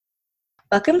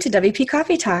Welcome to WP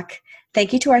Coffee Talk.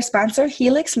 Thank you to our sponsor,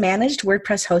 Helix Managed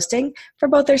WordPress Hosting, for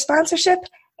both their sponsorship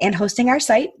and hosting our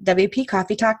site,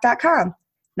 wpcoffeetalk.com.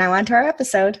 Now on to our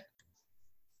episode.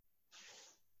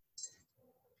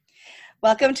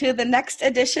 Welcome to the next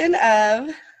edition of,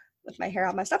 with my hair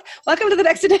all messed up, welcome to the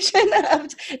next edition of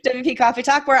WP Coffee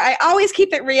Talk, where I always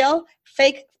keep it real,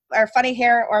 fake or funny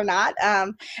hair or not.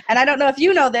 And I don't know if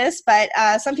you know this, but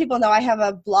some people know I have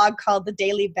a blog called The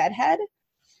Daily Bedhead,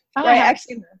 where I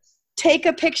actually take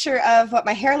a picture of what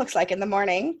my hair looks like in the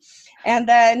morning. And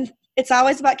then it's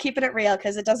always about keeping it real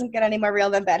because it doesn't get any more real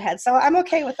than bedhead. So I'm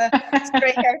okay with a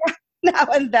straight hair now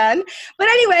and then. But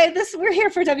anyway, we're here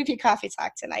for WP Coffee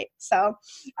Talk tonight. So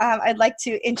I'd like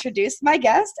to introduce my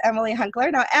guest, Emily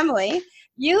Hunkler. Now, Emily,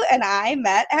 you and I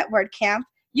met at WordCamp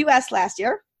US last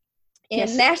year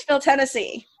in Nashville,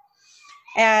 Tennessee.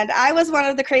 And I was one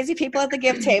of the crazy people at the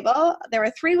give table. There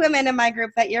were 3 women in my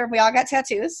group that year. We all got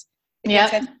tattoos.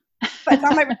 Yeah. But it's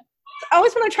on my,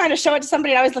 always when I'm trying to show it to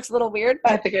somebody, it always looks a little weird. But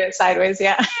I have to get it sideways,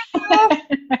 yeah.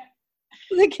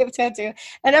 The give tattoo.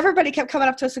 And everybody kept coming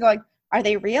up to us and going, "Are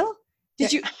they real?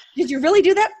 Did you really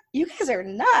do that? You guys are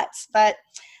nuts." But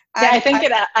yeah, I think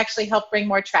it actually helped bring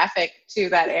more traffic to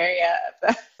that area.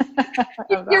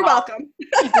 You're welcome.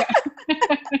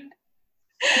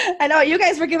 I know you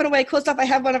guys were giving away cool stuff. I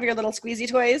have one of your little squeezy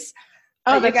toys.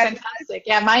 Oh, that's fantastic.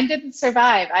 Yeah, mine didn't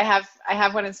survive. I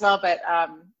have one as well, but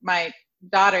my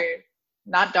daughter,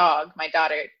 not dog, my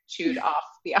daughter chewed off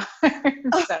the arm.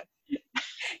 So.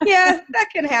 Yeah, that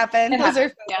can happen.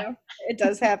 It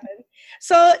does happen.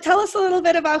 So tell us a little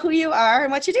bit about who you are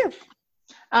and what you do.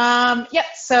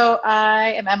 So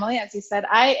I am Emily, as you said.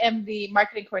 I am the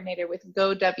marketing coordinator with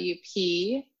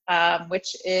GoWP,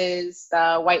 which is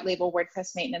the white label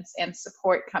WordPress maintenance and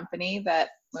support company that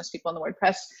most people in the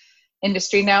WordPress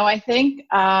industry know, I think.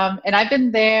 And I've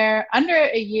been there under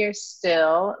a year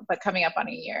still, but coming up on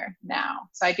a year now.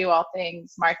 So I do all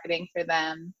things marketing for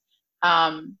them.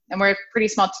 And we're a pretty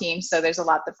small team, so there's a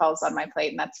lot that falls on my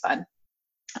plate, and that's fun.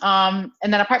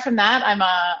 And then apart from that, I'm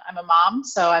a mom.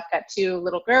 So I've got 2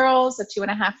 little girls, a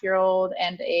 2.5-year-old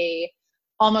and a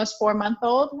almost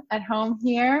 4-month-old at home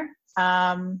here.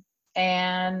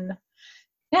 And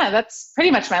yeah, that's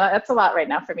pretty much that's a lot right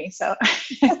now for me. So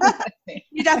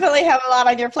you definitely have a lot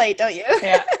on your plate, don't you?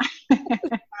 Yeah.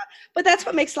 But that's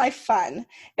what makes life fun.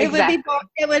 Exactly.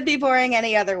 It would be boring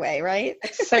any other way, right?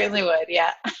 It certainly would.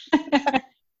 Yeah.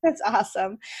 That's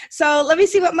awesome. So let me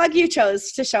see what mug you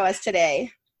chose to show us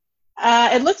today.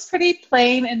 It looks pretty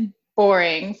plain and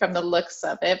boring from the looks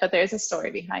of it, but there's a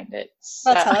story behind it.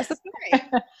 Well, tell us the story.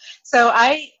 So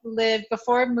I lived,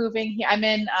 before moving here, I'm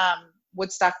in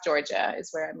Woodstock, Georgia is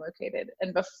where I'm located.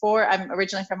 And I'm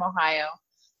originally from Ohio.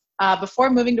 Before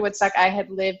moving to Woodstock, I had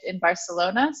lived in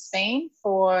Barcelona, Spain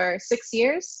for 6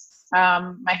 years.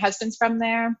 My husband's from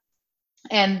there.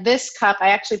 And this cup I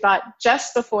actually bought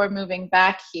just before moving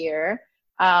back here.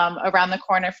 Around the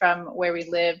corner from where we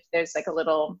lived, there's like a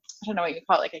little, I don't know what you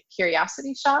call it, like a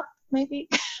curiosity shop, maybe.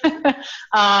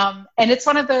 And it's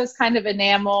one of those kind of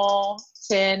enamel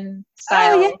tin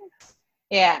style. Oh, yeah.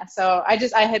 Yeah. So I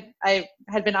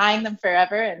had been eyeing them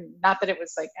forever, and not that it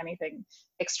was like anything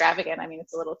extravagant. I mean,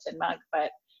 it's a little tin mug,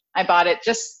 but I bought it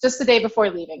just the day before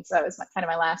leaving. So that was kind of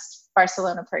my last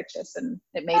Barcelona purchase, and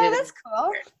it made it. Oh, that's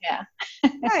cool. Yeah.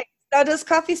 Nice. Now, does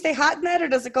coffee stay hot in that, or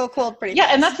does it go cold pretty fast?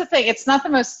 Yeah, and that's the thing. It's not the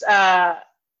most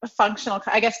functional.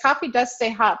 I guess coffee does stay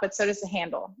hot, but so does the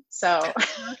handle. So,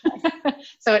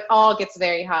 so it all gets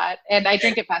very hot. And I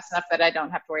drink it fast enough that I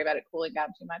don't have to worry about it cooling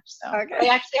down too much. So I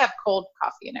actually have cold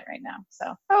coffee in it right now.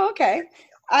 So. Oh, okay.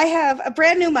 I have a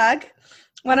brand new mug.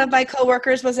 One of my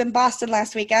coworkers was in Boston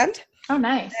last weekend. Oh,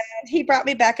 nice. And he brought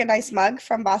me back a nice mug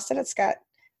from Boston. It's got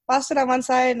Boston on one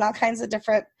side and all kinds of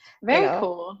different. Very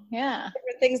cool. Yeah.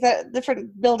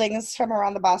 Different buildings from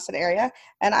around the Boston area.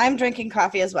 And I'm drinking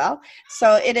coffee as well.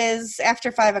 So it is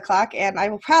after 5:00 and I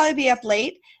will probably be up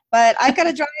late, but I've got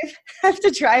to drive. I have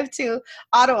to drive to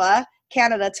Ottawa,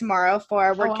 Canada tomorrow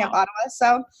for WordCamp Ottawa.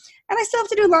 So, and I still have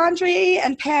to do laundry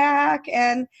and pack.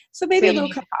 And so maybe a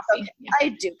little cup of coffee. Yeah. I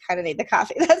do kind of need the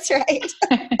coffee. That's right.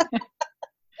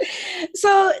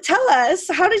 So tell us,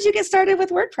 how did you get started with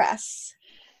WordPress?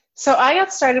 So I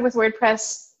got started with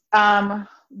WordPress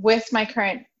with my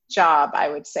current job, I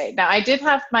would say. Now, I did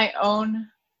have my own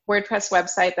WordPress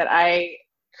website that I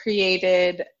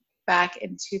created back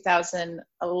in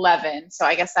 2011. So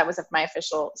I guess that was my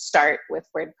official start with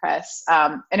WordPress.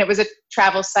 And it was a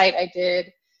travel site I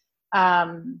did.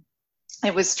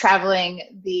 It was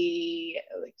traveling the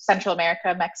Central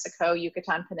America, Mexico,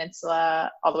 Yucatan Peninsula,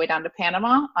 all the way down to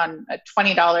Panama on a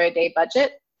 $20 a day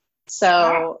budget.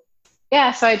 So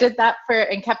Yeah, so I did that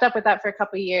and kept up with that for a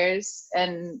couple of years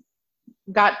and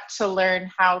got to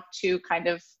learn how to kind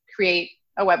of create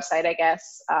a website, I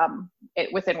guess,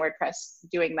 within WordPress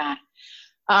doing that.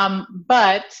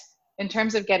 But in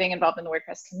terms of getting involved in the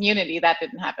WordPress community, that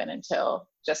didn't happen until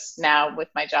just now with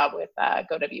my job with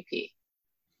GoWP.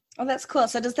 Oh, that's cool.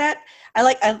 So does that,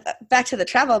 back to the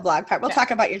travel blog part. We'll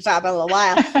talk about your job in a little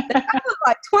while. The travel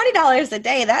blog, $20 a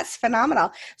day. That's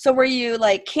phenomenal. So were you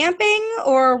like camping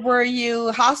or were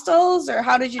you hostels or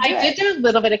how did you do it? I did do a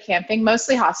little bit of camping,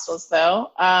 mostly hostels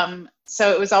though.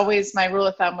 So it was always, my rule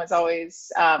of thumb was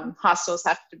always hostels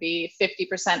have to be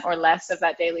 50% or less of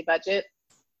that daily budget.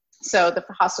 So the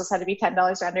hostels had to be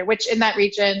 $10 or under, which in that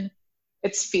region,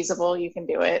 it's feasible. You can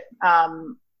do it.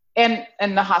 And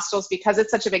the hostels, because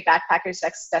it's such a big backpackers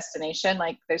destination,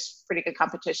 like there's pretty good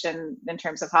competition in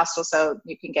terms of hostels. So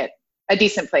you can get a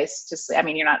decent place to sleep. I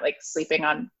mean, you're not like sleeping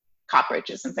on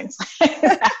cockroaches and things like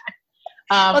that.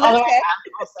 Although I have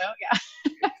also, yeah.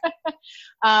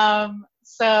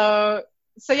 So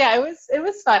yeah, it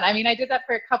was fun. I mean, I did that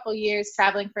for a couple years,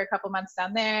 traveling for a couple months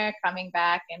down there, coming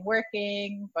back and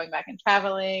working, going back and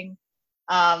traveling.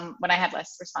 When I had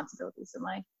less responsibilities in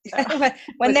life. So.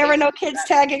 When there were no kids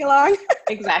tagging along.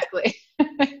 Exactly.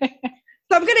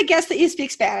 So I'm going to guess that you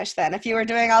speak Spanish then. If you were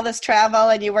doing all this travel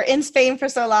and you were in Spain for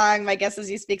so long, my guess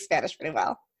is you speak Spanish pretty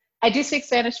well. I do speak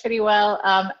Spanish pretty well.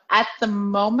 At the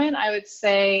moment, I would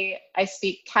say I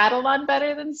speak Catalan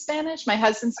better than Spanish. My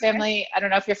husband's family, I don't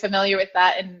know if you're familiar with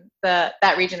that, in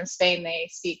that region of Spain, they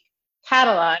speak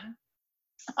Catalan.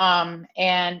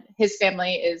 And his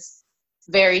family is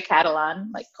very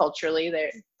Catalan, like culturally,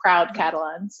 they're proud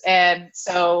Catalans. And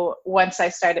so once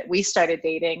we started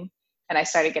dating and I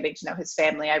started getting to know his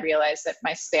family, I realized that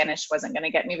my Spanish wasn't going to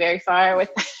get me very far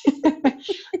with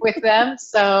with them.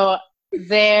 So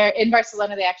in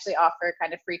Barcelona, they actually offer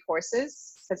kind of free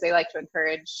courses because they like to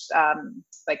encourage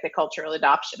like the cultural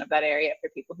adoption of that area for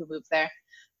people who move there.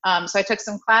 So I took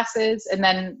some classes, and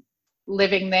then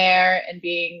living there and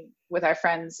being with our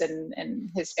friends and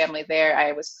his family there,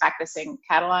 I was practicing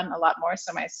Catalan a lot more.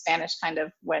 So my Spanish kind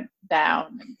of went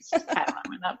down and Catalan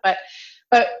went up.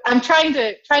 But I'm trying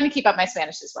to keep up my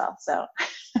Spanish as well. So.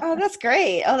 Oh, that's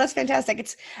great. Oh, that's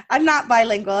fantastic. I'm not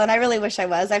bilingual and I really wish I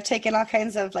was. I've taken all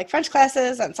kinds of like French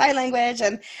classes and sign language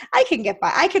and I can get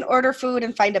by. I can order food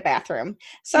and find a bathroom.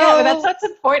 So yeah, but that's what's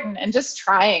important. And just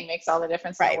trying makes all the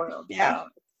difference in the world. Yeah, so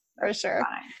for sure.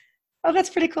 Fine. Oh,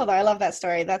 that's pretty cool though. I love that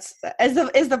story.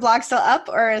 Is the blog still up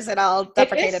or is it all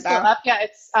deprecated now? It is still up. Yeah,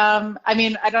 it's I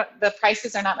mean, the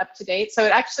prices are not up to date. So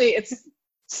it's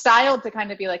styled to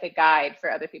kind of be like a guide for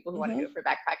other people who want to do it for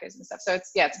backpackers and stuff. So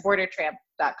it's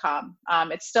bordertramp.com.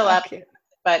 It's still up,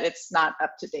 but it's not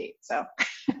up to date. So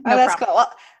no that's problem. Cool.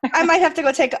 Well, I might have to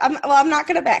go I'm not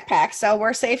going to backpack, so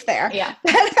we're safe there. Yeah.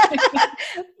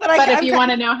 but if you want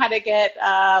to know how to get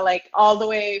like all the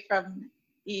way from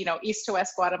east to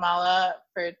west Guatemala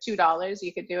for $2,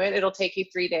 you could do it. It'll take you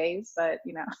 3 days, but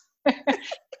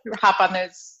hop on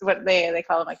those, what they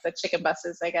call them, like the chicken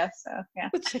buses, I guess. So yeah.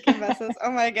 The chicken buses.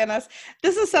 Oh my goodness.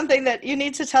 This is something that you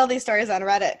need to tell these stories on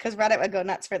Reddit, because Reddit would go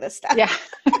nuts for this stuff. Yeah.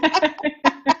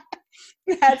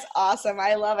 That's awesome.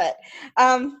 I love it.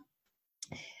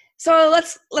 So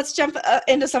let's jump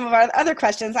into some of our other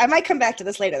questions. I might come back to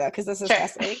this later though, because this is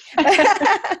fascinating.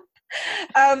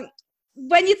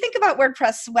 When you think about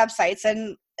WordPress websites,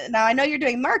 and now I know you're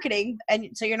doing marketing, and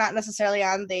so you're not necessarily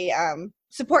on the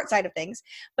support side of things,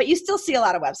 but you still see a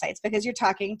lot of websites because you're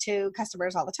talking to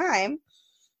customers all the time.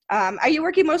 Are you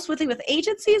working mostly with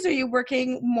agencies, or are you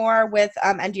working more with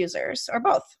end users, or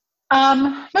both?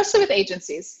 Mostly with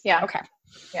agencies. Yeah. Okay.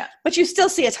 Yeah. But you still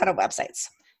see a ton of websites.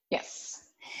 Yes.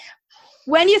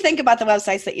 When you think about the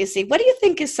websites that you see, what do you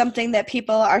think is something that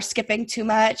people are skipping too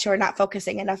much or not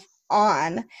focusing enough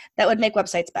on that would make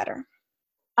websites better?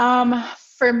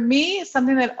 For me,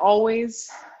 something that it always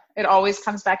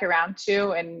comes back around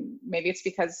to, and maybe it's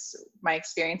because my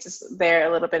experience is there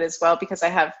a little bit as well, because I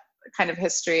have kind of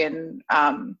history in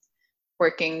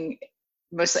working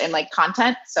mostly in like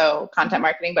content, so content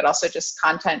marketing, but also just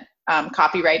content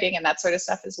copywriting and that sort of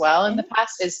stuff as well in the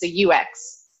past, is the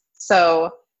UX.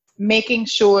 So making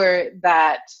sure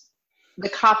that the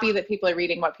copy that people are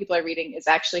reading, what people are reading, is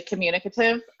actually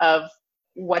communicative of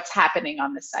what's happening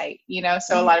on the site,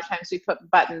 so a lot of times we put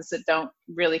buttons that don't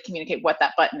really communicate what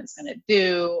that button is going to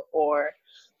do, or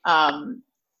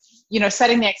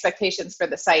setting the expectations for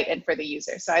the site and for the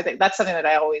user. So I think that's something that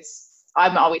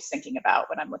I'm always thinking about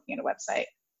when I'm looking at a website.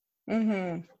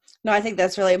 Mm-hmm. No, I think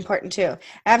that's really important too.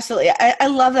 Absolutely. I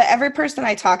love that every person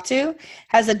I talk to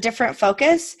has a different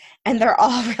focus and they're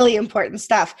all really important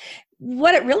stuff.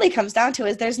 what it really comes down to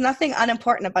is there's nothing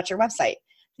unimportant about your website.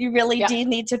 You really do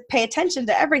need to pay attention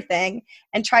to everything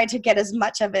and try to get as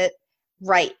much of it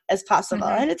right as possible.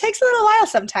 And it takes a little while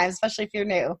sometimes, especially if you're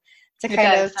new, to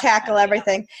kind of tackle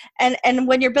everything. And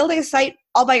when you're building a site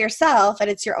all by yourself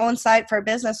and it's your own site for a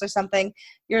business or something,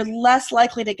 you're less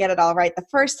likely to get it all right the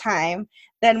first time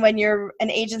than when you're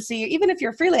an agency, even if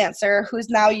you're a freelancer who's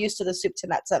now used to the soup to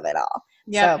nuts of it all.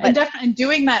 Yeah, so, and definitely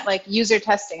doing that, like user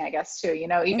testing, I guess too, you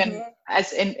know, even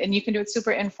and you can do it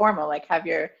super informal, like have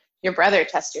your brother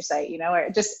test your site, you know, or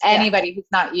just anybody who's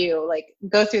not you, like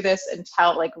go through this and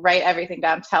write everything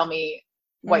down, tell me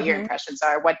what your impressions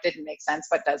are, what didn't make sense,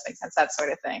 what does make sense, that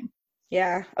sort of thing.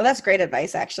 Yeah. Oh, that's great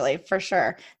advice, actually, for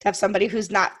sure. To have somebody who's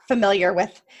not familiar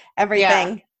with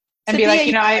everything. Yeah. And be like,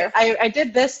 you know, I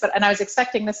did this, and I was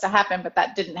expecting this to happen, but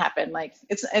that didn't happen. Like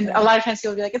and a lot of times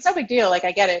people will be like, it's no big deal. Like,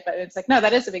 I get it. But it's like, no,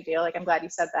 that is a big deal. Like, I'm glad you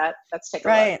said that. Let's take a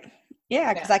look. Right.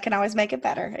 Yeah. Because I can always make it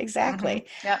better. Exactly.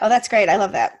 Yeah. Oh, that's great. I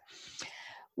love that.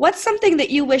 What's something that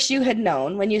you wish you had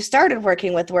known when you started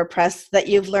working with WordPress that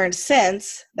you've learned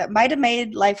since that might have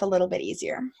made life a little bit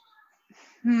easier?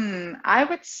 I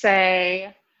would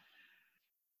say,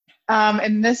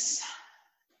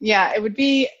 it would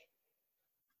be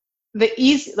the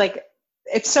easy, like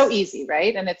it's so easy,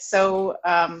 right? And it's so,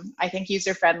 I think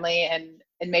user friendly, and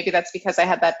maybe that's because I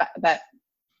had that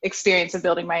experience of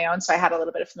building my own, so I had a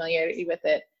little bit of familiarity with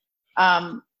it.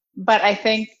 But I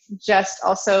think just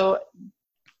also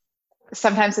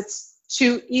sometimes it's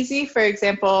too easy. For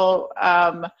example,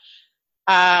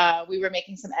 we were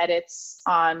making some edits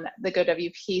on the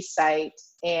GoWP site,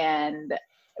 and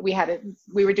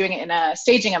we were doing it in a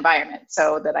staging environment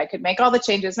so that I could make all the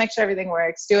changes, make sure everything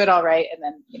works, do it all right, and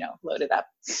then, you know, load it up.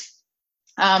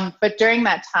 But during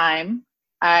that time,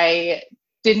 I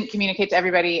didn't communicate to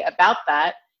everybody about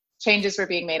that. Changes were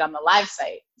being made on the live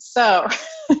site. So,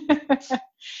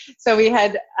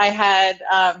 I had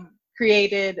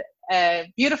created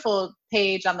a beautiful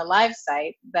page on the live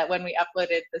site that when we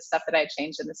uploaded the stuff that I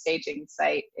changed in the staging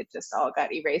site, it just all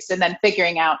got erased. And then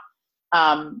figuring out,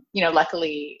 you know,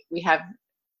 luckily we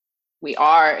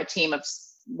are a team of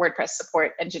WordPress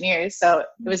support engineers. So it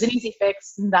was an easy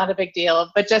fix, not a big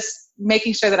deal, but just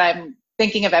making sure that I'm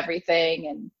thinking of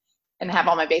everything and have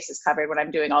all my bases covered when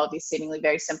I'm doing all of these seemingly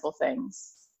very simple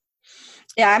things.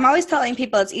 Yeah, I'm always telling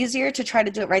people it's easier to try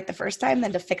to do it right the first time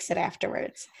than to fix it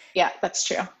afterwards. Yeah, that's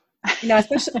true. You know,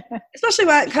 especially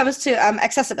when it comes to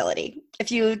accessibility.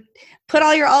 If you put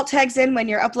all your alt tags in when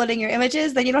you're uploading your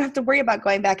images, then you don't have to worry about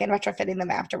going back and retrofitting them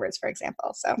afterwards, for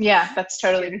example. So yeah, that's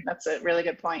a really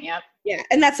good point. Yeah. Yeah,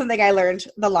 and that's something I learned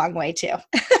the long way too.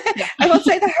 Yeah. I won't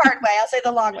say the hard way. I'll say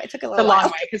the long way. It took a little while. The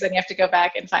long way, because then you have to go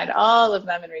back and find all of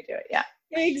them and redo it. Yeah.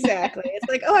 Exactly. It's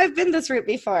like, oh, I've been this route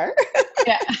before.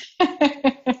 Yeah.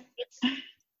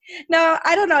 No,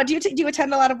 I don't know. Do you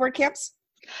attend a lot of WordCamps?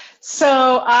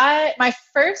 So my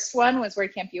first one was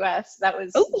WordCamp US. That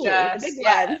was a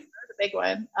big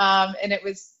one. And it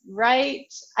was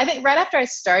right after I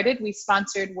started, we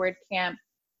sponsored WordCamp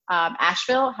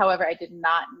Asheville. However, I did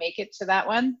not make it to that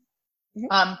one.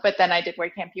 But then I did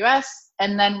WordCamp US,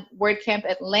 and then WordCamp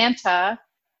Atlanta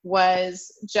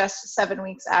was just 7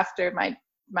 weeks after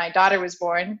my daughter was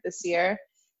born this year.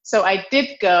 So I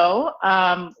did go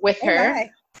with her.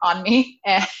 On me,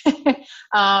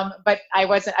 but I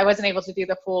wasn't able to do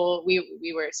the full.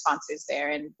 We were sponsors there,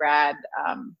 and Brad,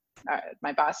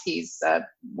 my boss, he's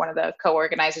one of the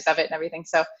co-organizers of it and everything.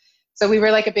 So we were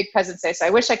like a big presence there. So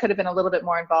I wish I could have been a little bit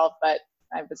more involved, but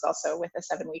I was also with a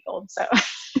 7-week-old. So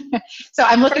so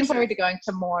I'm looking forward to going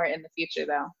to more in the future,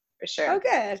 though, for sure. Oh,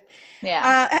 good.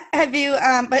 Yeah. Have you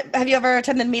ever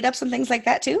attended meetups and things like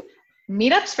that too?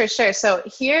 Meetups for sure. So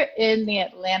here in the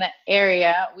Atlanta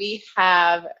area,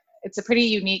 it's a pretty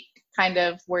unique kind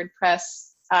of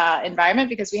WordPress environment,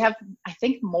 because we have, I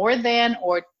think, more than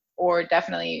or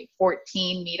definitely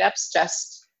 14 meetups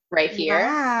just right here.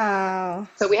 Wow.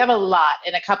 So we have a lot,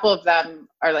 and a couple of them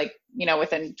are like, you know,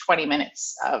 within 20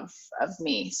 minutes of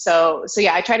me. So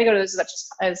yeah, I try to go to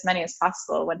as many as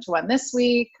possible. Went to one this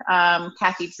week.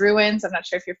 Kathy Druins, I'm not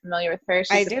sure if you're familiar with her.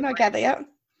 I do know Kathy, yep.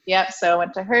 Yep, so I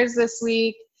went to hers this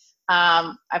week.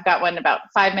 I've got one about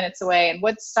 5 minutes away in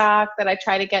Woodstock that I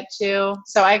try to get to.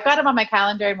 So I've got them on my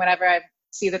calendar, and whenever I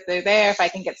see that they're there, if I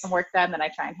can get some work done, then I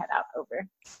try and head out over.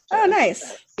 Oh,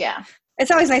 nice. So, yeah. It's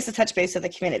always nice to touch base with the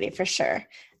community, for sure.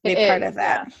 Be part of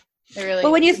that. Yeah. It really.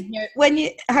 Well,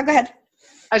 go ahead.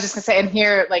 I was just gonna say, and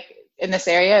here, like in this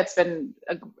area, it's been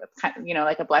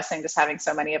like a blessing just having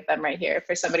so many of them right here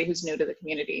for somebody who's new to the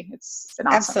community. It's been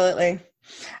awesome. Absolutely.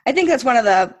 I think that's one of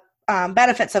the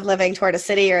benefits of living toward a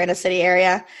city or in a city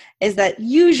area is that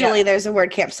usually there's a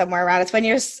WordCamp somewhere around. It's when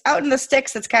you're out in the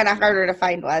sticks, it's kind of harder to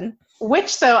find one.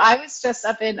 Which, so I was just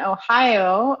up in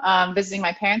Ohio visiting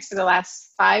my parents for the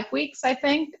last 5 weeks, I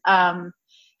think.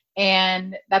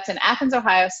 And that's in Athens,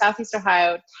 Ohio, Southeast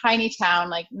Ohio, tiny town,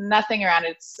 like nothing around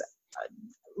it. It's a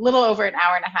little over an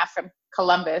hour and a half from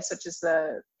Columbus, which is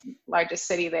the largest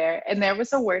city there. And there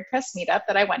was a WordPress meetup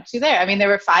that I went to there. I mean, there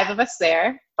were 5 of us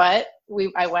there, but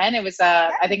I went. It was,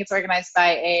 I think it's organized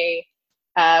by a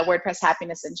WordPress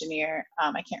happiness engineer.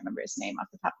 I can't remember his name off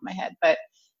the top of my head, but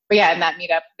yeah, in that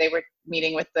meetup, they were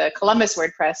meeting with the Columbus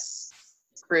WordPress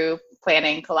crew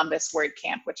planning Columbus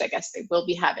WordCamp, which I guess they will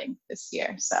be having this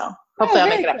year. So hopefully I'll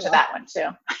make it up to that one too.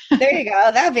 There you go.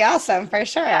 That'd be awesome for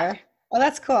sure. Yeah. Well,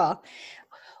 that's cool.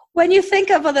 When you think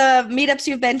of the meetups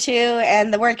you've been to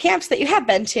and the WordCamps that you have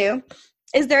been to,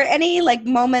 is there any like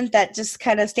moment that just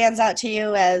kind of stands out to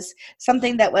you as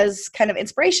something that was kind of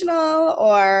inspirational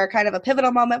or kind of a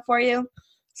pivotal moment for you?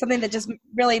 Something that just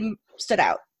really stood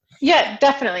out? Yeah,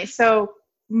 definitely. So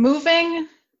moving,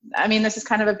 I mean, this is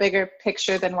kind of a bigger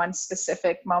picture than one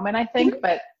specific moment, I think,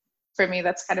 but for me,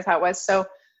 that's kind of how it was. So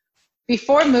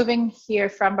before moving here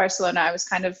from Barcelona, I was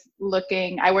kind of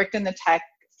I worked in the tech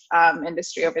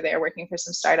industry over there, working for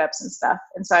some startups and stuff.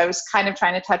 And so I was kind of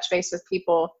trying to touch base with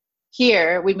people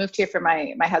here. We moved here for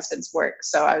my husband's work.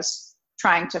 So I was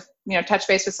trying to, touch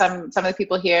base with some of the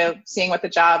people here, seeing what the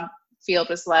job field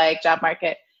was like, job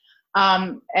market.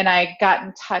 And I got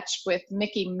in touch with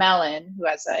Mickey Mellon, who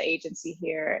has an agency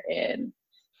here in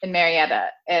Marietta,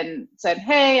 and said,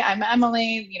 "Hey, I'm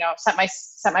Emily. Sent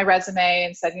my resume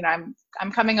and said,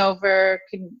 I'm coming over.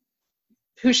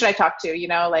 Who should I talk to?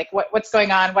 Like what's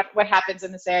going on? What happens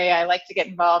in this area? I like to get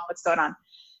involved. What's going on?"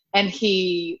 And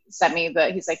he sent me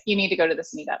he's like, "You need to go to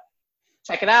this meetup.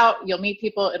 Check it out. You'll meet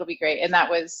people. It'll be great." And that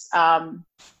was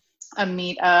I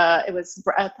think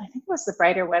it was the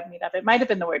Brighter Web meetup. It might have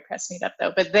been the WordPress meetup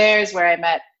though, but there's where I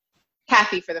met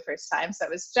Kathy for the first time. So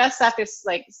it was just after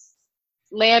like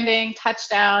landing,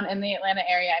 touchdown in the Atlanta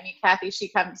area. I meet Kathy. She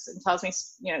comes and tells me,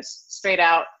 straight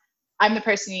out, "I'm the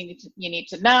person you need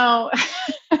to know."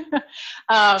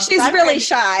 She's really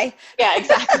shy. Yeah,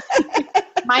 exactly.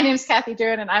 "My name's Kathy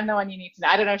Duran, and I'm the one you need to know."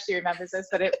 I don't know if she remembers this,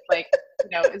 but it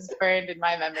is burned in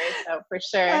my memory. So for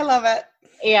sure. I love it.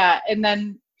 Yeah. And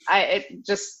then it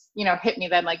just, hit me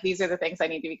then, like, these are the things I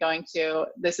need to be going to.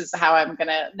 This is how I'm going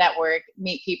to network,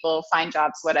 meet people, find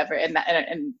jobs, whatever. And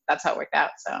that's how it worked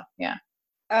out. So, yeah.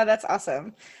 Oh, that's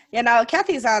awesome. Now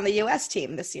Kathy's on the U.S.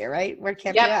 team this year, right?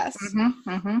 WordCamp U.S. Mm-hmm,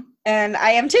 mm-hmm. And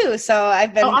I am too. So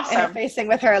I've been awesome. interfacing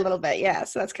with her a little bit. Yeah,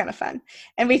 so that's kind of fun.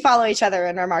 And we follow each other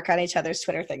and remark on each other's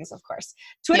Twitter things, of course.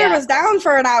 Twitter was down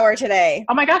for an hour today.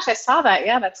 Oh my gosh, I saw that.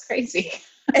 Yeah, that's crazy.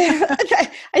 I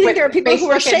think there were people who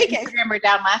were shaking. Instagram were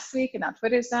down last week, and now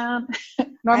Twitter's down.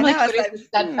 Normally, Twitter's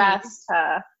steadfast,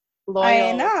 loyal.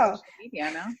 I know.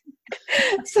 Media, no?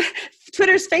 So,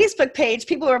 Twitter's Facebook page,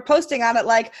 people were posting on it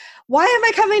like, "Why am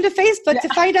I coming to Facebook to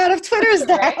find out if Twitter's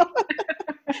down?"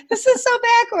 This is so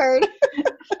backward.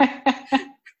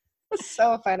 It's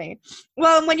so funny.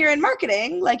 Well, when you're in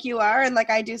marketing, like you are, and like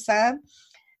I do some,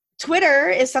 Twitter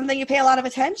is something you pay a lot of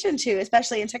attention to,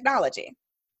 especially in technology.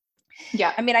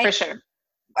 Yeah, for sure.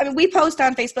 I mean, we post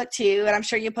on Facebook too, and I'm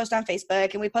sure you post on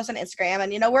Facebook, and we post on Instagram,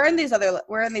 and we're in these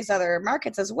other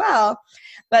markets as well.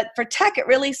 But for tech, it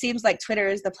really seems like Twitter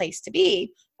is the place to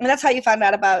be, and that's how you found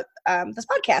out about this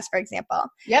podcast, for example.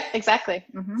 Yep, exactly.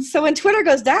 Mm-hmm. So when Twitter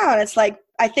goes down, it's like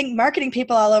I think marketing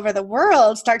people all over the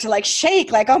world start to like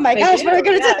shake, like, "Oh my gosh, what are we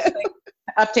going to do?" Like,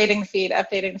 updating the feed.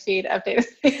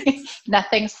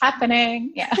 Nothing's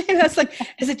happening. Yeah. It's like,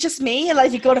 is it just me? And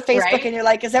like you go to Facebook and you're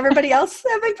like, is everybody else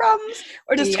having problems?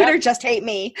 Or does Twitter just hate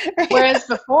me? Whereas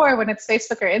before, when it's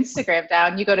Facebook or Instagram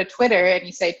down, you go to Twitter and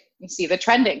you see the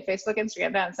trending, Facebook,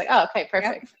 Instagram down. It's like, oh, okay,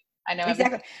 perfect. Yep. I know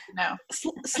exactly. No.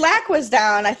 Slack was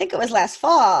down, I think it was last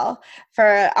fall,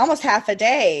 for almost half a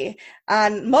day.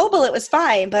 On mobile, it was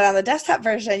fine, but on the desktop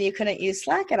version, you couldn't use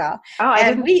Slack at all. Oh, I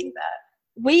didn't see that.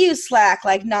 We use Slack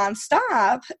like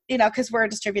nonstop, because we're a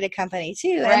distributed company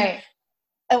too. Right.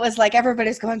 And it was like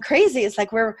everybody's going crazy. It's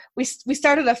like we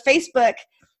started a Facebook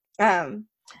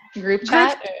group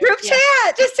chat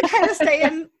just to kind of stay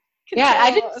in. Yeah,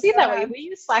 I didn't see that way. We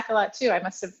use Slack a lot too. I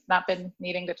must have not been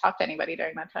needing to talk to anybody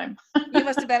during that time. You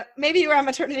must have been. Maybe you were on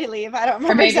maternity leave. I don't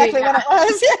remember exactly when it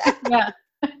was. Yeah.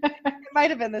 It might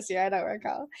have been this year. I don't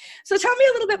recall. So tell me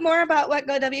a little bit more about what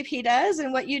GoWP does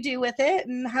and what you do with it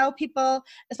and how people,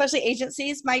 especially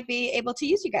agencies, might be able to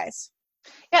use you guys.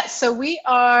 Yeah, so we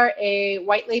are a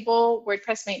white label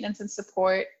WordPress maintenance and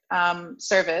support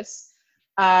service.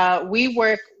 We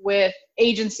work with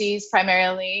agencies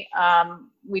primarily.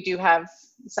 We do have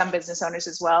some business owners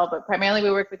as well, but primarily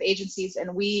we work with agencies,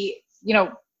 and we,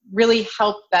 really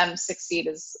help them succeed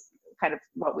is kind of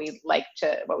what we like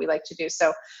to do.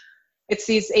 So it's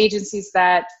these agencies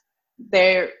that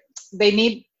they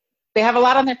have a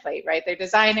lot on their plate, right? They're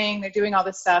designing, they're doing all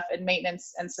this stuff, and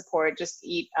maintenance and support just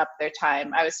eat up their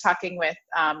time. I was talking with,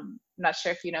 I'm not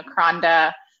sure if you know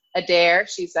Kronda Adair.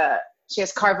 She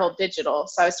has Carvel Digital.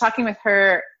 So I was talking with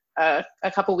her a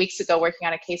couple weeks ago, working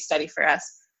on a case study for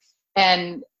us.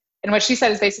 And what she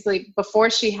said is basically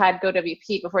before she had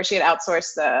GoWP, before she had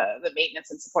outsourced the maintenance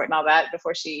and support and all that,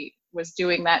 before she was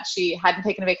doing that, she hadn't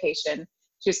taken a vacation.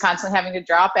 She was constantly having to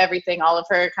drop everything, all of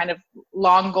her kind of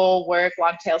long goal work,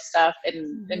 long tail stuff,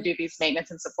 and do these maintenance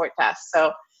and support tasks.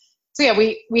 So yeah,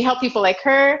 we help people like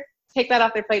her take that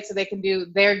off their plate so they can do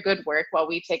their good work while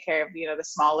we take care of, the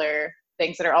smaller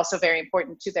things that are also very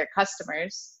important to their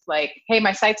customers. Like, hey,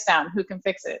 my site's down, who can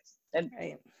fix it? And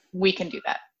we can do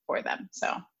that for them.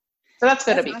 So that's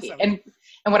GoWP. Awesome.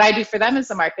 And what I do for them is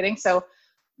the marketing. So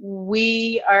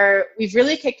we've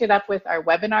really kicked it up with our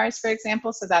webinars, for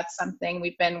example. So that's something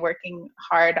we've been working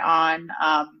hard on.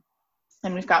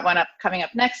 And we've got one coming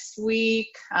up next week.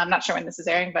 I'm not sure when this is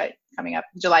airing, but coming up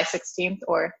July 16th,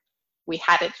 or we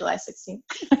had it July 16th.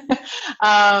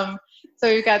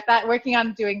 So we've got that, working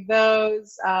on doing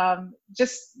those,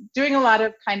 just doing a lot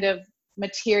of kind of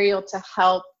material to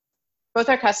help both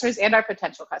our customers and our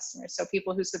potential customers. So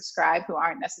people who subscribe, who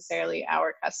aren't necessarily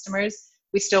our customers,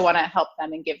 we still want to help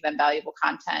them and give them valuable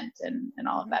content and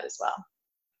all of that as well.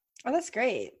 Oh, that's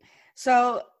great.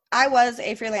 So I was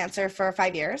a freelancer for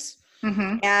 5 years,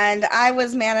 and I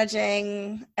was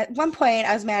managing, at one point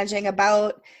I was managing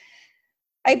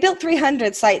I built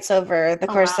 300 sites over the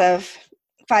course of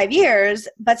 5 years,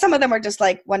 but some of them were just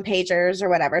like one pagers or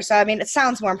whatever. So, I mean, it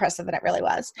sounds more impressive than it really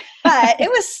was, but it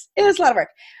was a lot of work.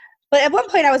 But at one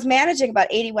point I was managing about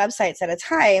 80 websites at a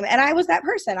time, and I was that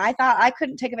person. I thought I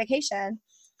couldn't take a vacation.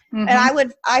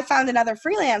 And I found another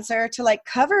freelancer to like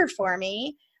cover for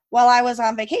me while I was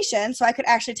on vacation, so I could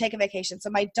actually take a vacation. So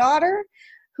my daughter,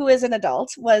 who is an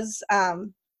adult, was,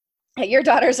 your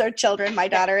daughters are children. My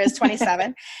daughter is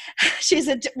 27. She's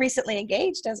recently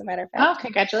engaged, as a matter of fact. Oh,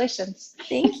 congratulations.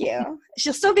 Thank you.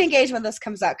 She'll still be engaged when this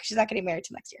comes out because she's not getting married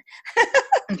till next year.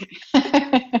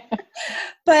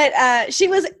 But she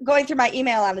was going through my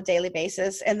email on a daily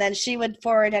basis, and then she would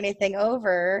forward anything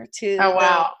over to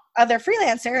the other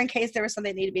freelancer in case there was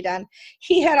something that needed to be done.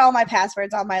 He had all my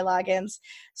passwords, all my logins,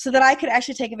 so that I could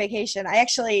actually take a vacation. I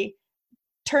actually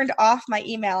turned off my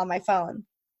email on my phone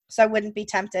so I wouldn't be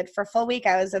tempted. For a full week,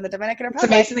 I was in the Dominican Republic.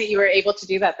 It's amazing that you were able to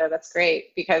do that, though. That's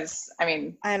great, because, I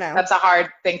mean, I know that's a hard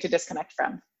thing to disconnect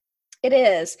from. It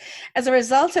is. As a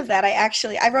result of that,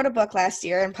 I wrote a book last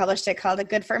year and published it called A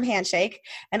Good Firm Handshake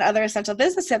and Other Essential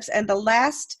Business Tips. And the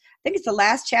last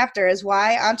chapter is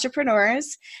why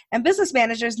entrepreneurs and business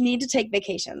managers need to take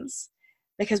vacations,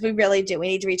 because we really do. We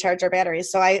need to recharge our batteries.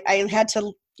 So I had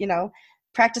to,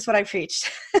 practice what I preached.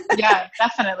 Yeah,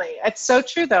 definitely. It's so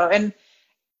true, though. And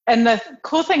the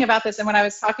cool thing about this, and when I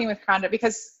was talking with Kronda,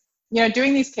 because,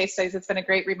 doing these case studies, it's been a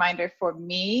great reminder for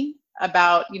me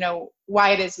about,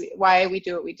 why we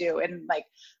do what we do. And like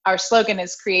our slogan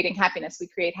is creating happiness. We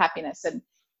create happiness.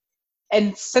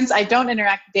 And since I don't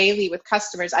interact daily with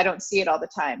customers, I don't see it all the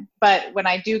time. But when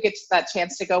I do get that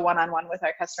chance to go one-on-one with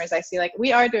our customers, I see like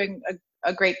we are doing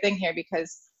a great thing here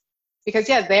because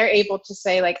yeah, they're able to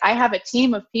say like, I have a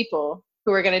team of people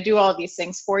who are going to do all of these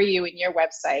things for you in your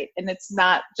website. And it's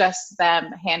not just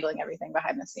them handling everything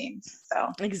behind the scenes.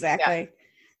 So exactly. Yeah.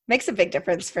 Makes a big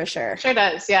difference for sure. Sure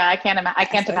does. Yeah. I can't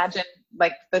imagine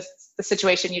like the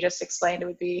situation you just explained. It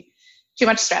would be too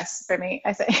much stress for me,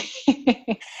 I say.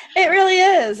 It really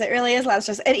is. It really is a lot of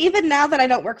stress. And even now that I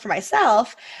don't work for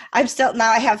myself,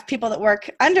 I have people that work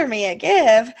under me at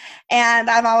Give, and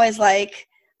I'm always like,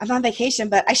 I'm on vacation,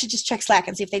 but I should just check Slack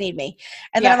and see if they need me.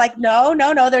 And then I'm like, no,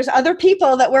 there's other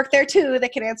people that work there too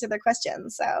that can answer their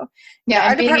questions. So yeah,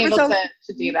 and being able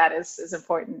to do that is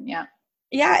important. Yeah.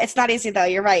 Yeah, it's not easy though.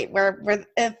 You're right.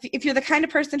 If you're the kind of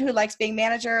person who likes being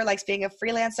manager, likes being a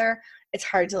freelancer, it's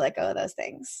hard to let go of those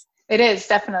things. It is,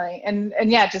 definitely. And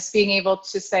yeah, just being able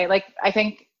to say, like, I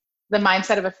think the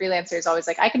mindset of a freelancer is always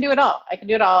like, I can do it all.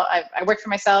 I work for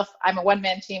myself. I'm a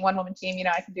one-man team, one-woman team.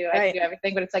 I can do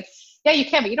everything. But it's like, yeah, you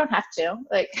can, but you don't have to.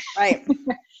 Like, right.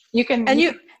 you can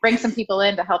bring some people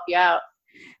in to help you out.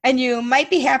 And you might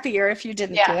be happier if you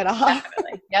didn't do it all.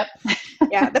 Definitely. Yep.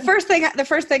 Yeah. The first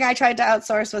thing I tried to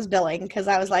outsource was billing, because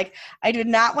I was like, I do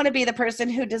not want to be the person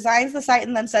who designs the site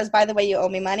and then says, by the way, you owe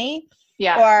me money.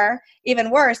 Yeah. Or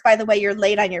even worse, by the way, you're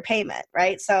late on your payment,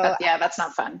 right? So that's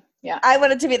not fun. Yeah. I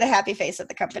wanted to be the happy face of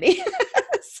the company.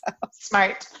 So,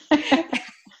 smart.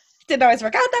 didn't always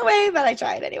work out that way, but I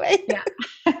tried anyway.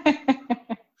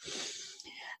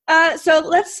 Yeah. So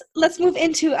let's move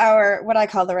into our, what I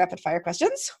call the rapid fire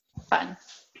questions. Fun.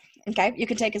 Okay. You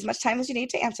can take as much time as you need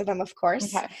to answer them, of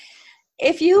course. Okay.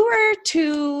 If you were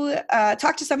to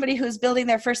talk to somebody who's building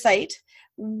their first site,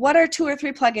 what are 2 or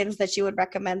 3 plugins that you would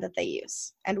recommend that they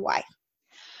use, and why?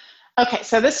 Okay,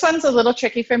 so this one's a little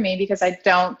tricky for me because I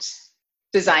don't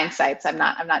design sites. I'm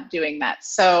not doing that.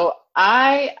 So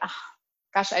I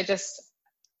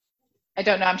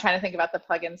don't know. I'm trying to think about the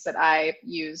plugins that I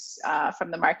use from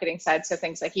the marketing side. So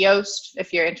things like Yoast,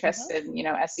 if you're interested in,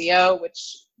 SEO,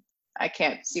 which I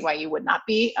can't see why you would not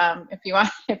be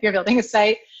if you're building a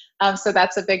site. So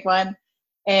that's a big one.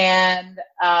 And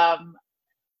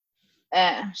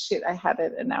shoot, I had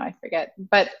it and now I forget.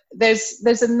 But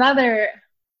there's another.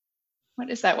 What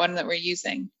is that one that we're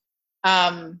using?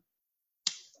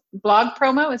 Blog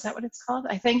Promo, is that what it's called?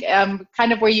 I think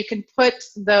kind of where you can put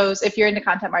those, if you're into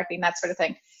content marketing, that sort of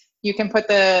thing, you can put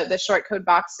the short code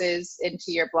boxes into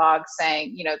your blog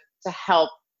saying, to help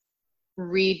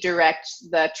redirect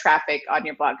the traffic on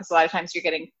your blog. Because a lot of times you're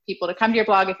getting people to come to your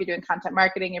blog. If you're doing content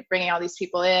marketing, you're bringing all these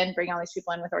people in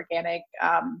with organic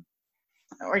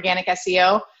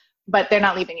SEO, but they're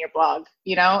not leaving your blog,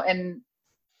 and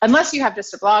unless you have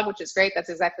just a blog, which is great, that's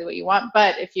exactly what you want.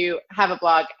 But if you have a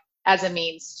blog as a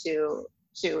means to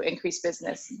increase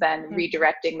business, then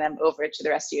redirecting them over to the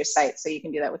rest of your site. So you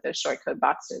can do that with those short code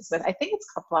boxes. But I think it's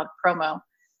called Blog Promo,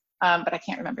 but I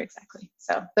can't remember exactly.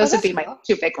 So those would be my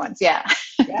 2 big ones. Yeah.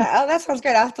 Yeah. Oh, that sounds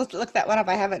great. I'll have to look that one up.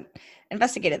 I haven't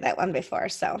investigated that one before.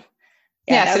 So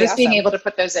yeah. So just being able to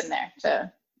put those in there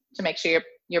to make sure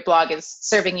your blog is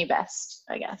serving you best,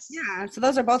 I guess. Yeah. So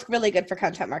those are both really good for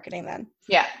content marketing then.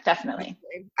 Yeah, definitely.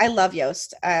 I love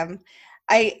Yoast.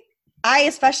 I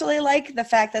especially like the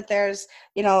fact that there's,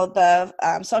 the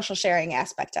social sharing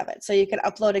aspect of it. So you can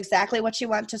upload exactly what you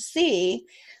want to see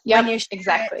when you share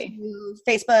exactly. it to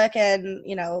Facebook and,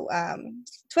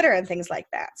 Twitter and things like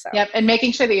that. So yep, and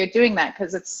making sure that you're doing that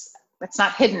because it's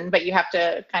not hidden, but you have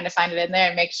to kind of find it in there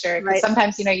and make sure. Because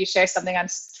sometimes, you share something on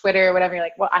Twitter or whatever, you're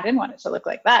like, well, I didn't want it to look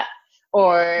like that.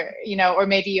 Or, or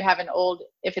maybe you have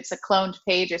if it's a cloned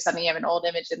page or something, you have an old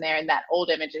image in there and that old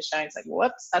image is showing. It's like,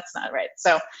 whoops, that's not right.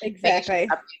 So exactly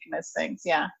updating those things.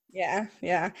 Yeah. Yeah.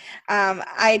 Yeah.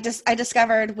 I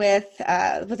discovered with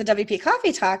the WP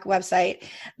Coffee Talk website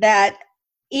that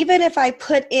even if I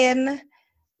put in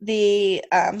the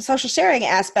social sharing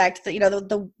aspect, that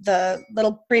the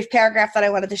little brief paragraph that I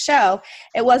wanted to show,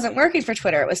 it wasn't working for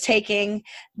Twitter. It was taking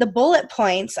the bullet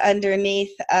points underneath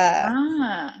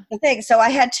the thing. So I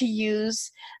had to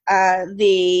use I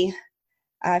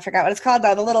forgot what it's called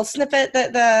now, the little snippet,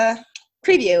 the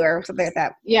preview or something like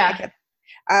that. Yeah.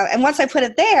 And once I put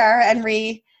it there and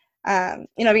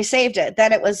resaved it,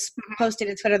 then it was posted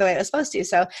to Twitter the way it was supposed to.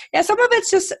 So yeah, some of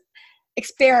it's just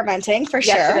experimenting for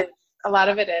sure. A lot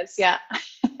of it is, yeah.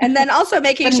 And then also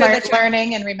making sure that you're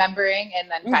learning and remembering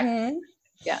and then practicing.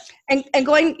 Yeah. And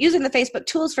using the Facebook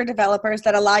tools for developers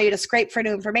that allow you to scrape for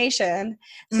new information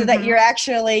so that you're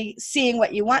actually seeing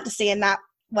what you want to see and not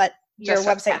what your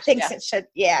website thinks it should.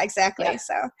 Yeah, exactly.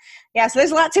 Yeah. So there's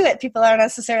a lot to it people aren't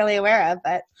necessarily aware of,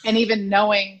 but. And even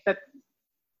knowing that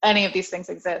any of these things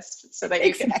exist so that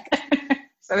you can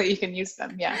so that you can use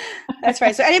them. Yeah. That's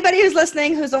right. So anybody who's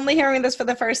listening, who's only hearing this for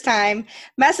the first time,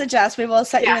 message us. We will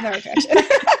set you in the right direction.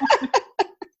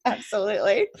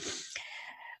 Absolutely.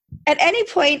 At any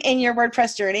point in your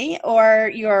WordPress journey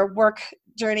or your work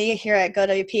journey here at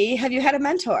GoWP, have you had a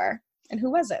mentor? And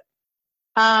who was it?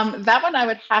 That one I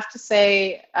would have to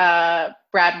say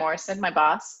Brad Morrison, my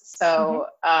boss. So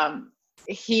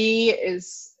he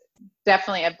is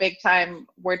definitely a big time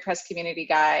WordPress community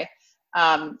guy.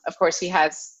 Of course, he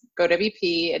has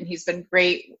GoWP and he's been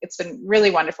great. It's been really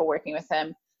wonderful working with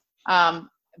him.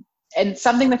 And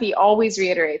something that he always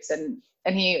reiterates and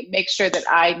he makes sure that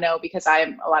I know, because I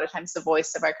am a lot of times the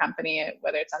voice of our company,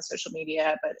 whether it's on social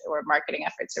media or marketing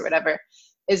efforts or whatever,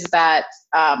 is that,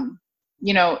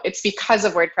 it's because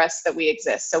of WordPress that we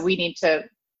exist. So we need to,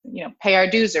 pay our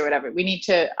dues or whatever. We need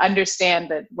to understand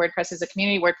that WordPress is a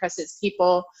community, WordPress is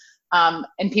people.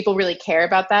 And people really care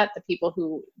about that. The people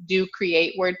who do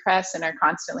create WordPress and are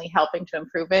constantly helping to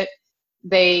improve it,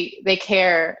 they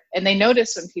care and they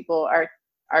notice when people are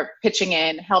pitching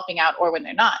in, helping out, or when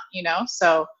they're not.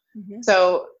 So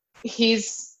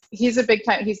he's a big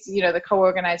time. He's the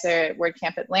co-organizer at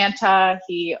WordCamp Atlanta.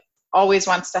 He always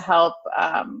wants to help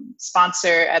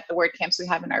sponsor at the WordCamps we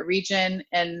have in our region,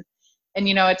 and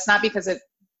it's not because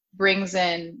brings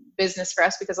in business for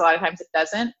us, because a lot of times it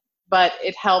doesn't, but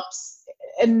it helps.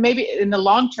 And maybe in the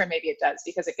long term, maybe it does,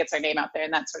 because it gets our name out there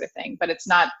and that sort of thing. But it's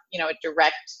not, a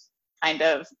direct kind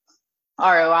of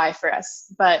ROI for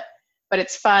us. But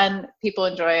it's fun. People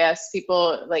enjoy us.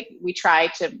 People, like, we try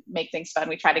to make things fun.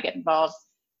 We try to get involved.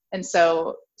 And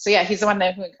so yeah, he's the one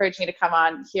who encouraged me to come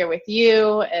on here with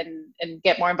you and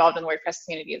get more involved in the WordPress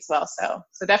community as well. So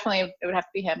definitely it would have to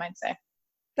be him, I'd say.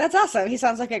 That's awesome. He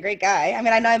sounds like a great guy. I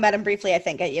mean, I know I met him briefly, I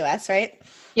think, at US, right?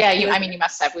 Yeah, you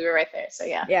must have. We were right there. So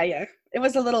yeah. Yeah. It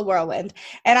was a little whirlwind.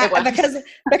 And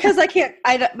because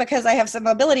I have some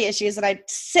mobility issues and I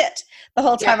sit the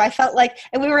whole time, I felt like,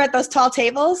 and we were at those tall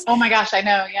tables. Oh my gosh, I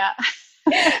know. Yeah.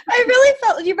 I really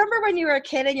felt, you remember when you were a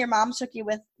kid and your mom took you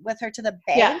with her to the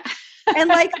bank? Yeah. And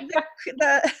like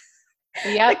the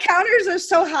counters are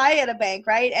so high at a bank,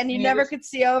 right? And you never could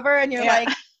see over, and you're like,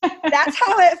 that's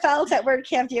how it felt at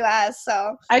WordCamp US.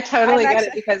 So I totally get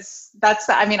it, because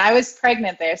I was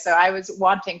pregnant there, so I was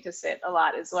wanting to sit a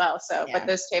lot as well. So, but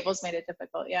those tables made it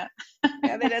difficult. Yeah.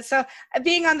 Yeah, they did. So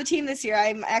being on the team this year,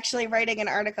 I'm actually writing an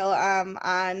article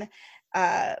on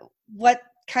what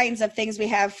kinds of things we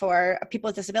have for people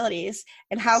with disabilities,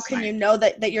 and how can you know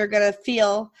that you're going to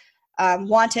feel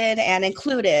wanted and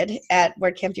included at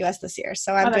WordCamp US this year.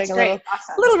 So I'm doing a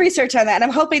little research on that, and I'm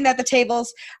hoping that the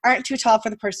tables aren't too tall for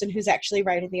the person who's actually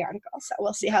writing the article. So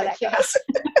we'll see how that goes.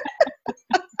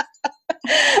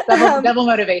 double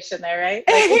motivation there, right?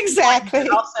 Like, exactly.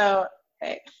 Also,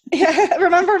 okay. Yeah,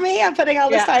 remember me? I'm putting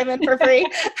all this time in for free.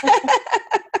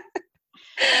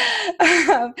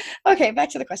 Okay, back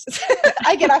to the questions.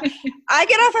 I get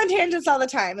off on tangents all the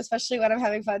time, especially when I'm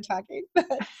having fun talking.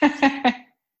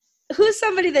 Who's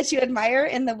somebody that you admire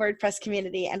in the WordPress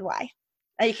community, and why?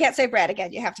 You can't say Brad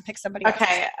again. You have to pick somebody else.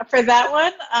 Okay, for that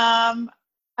one,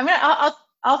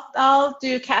 I'll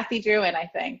do Kathy Druin, I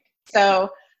think. So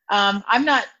I'm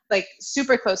not like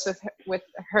super close with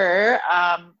her,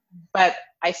 but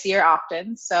I see her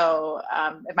often. So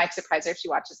it might surprise her if she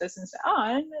watches this and say, "Oh,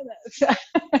 I didn't know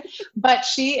that." But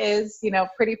she is,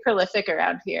 pretty prolific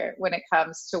around here when it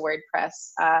comes to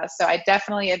WordPress. So I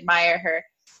definitely admire her.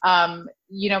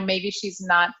 Maybe she's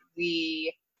not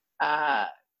the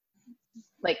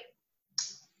like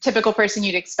typical person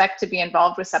you'd expect to be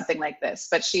involved with something like this,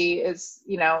 but she is,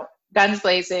 guns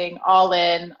blazing, all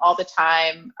in, all the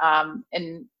time.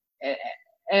 And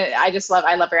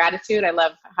I love her attitude. I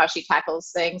love how she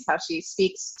tackles things, how she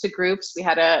speaks to groups. We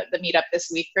had the meetup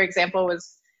this week, for example,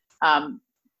 was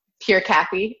pure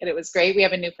Kathy, and it was great. We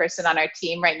have a new person on our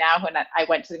team right now, when I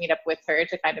went to the meetup with her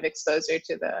to kind of expose her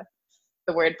to the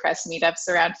WordPress meetups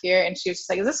around here. And she was just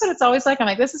like, "Is this what it's always like?" I'm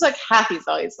like, "This is what Kathy's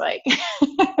always like."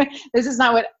 This is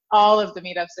not what all of the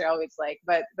meetups are always like,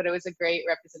 but it was a great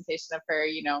representation of her,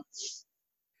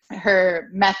 her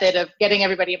method of getting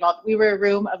everybody involved. We were a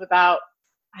room of about,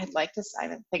 I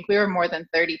think we were more than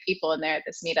 30 people in there at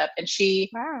this meetup, and she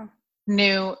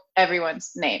knew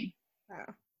everyone's name.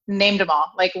 Wow. Named them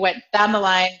all, like went down the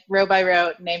line, row by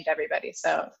row, named everybody.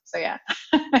 So yeah.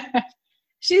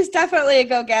 She's definitely a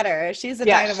go-getter. She's a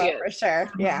dynamo for sure.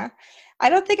 Mm-hmm. Yeah. I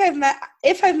don't think I've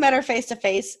met her face to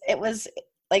face, it was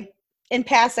like in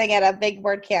passing at a big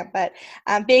WordCamp, but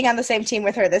being on the same team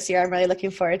with her this year, I'm really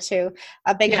looking forward to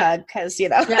a big hug, because,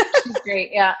 Yeah, she's great.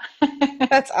 Yeah.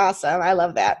 That's awesome. I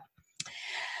love that.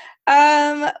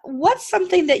 What's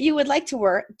something that you would like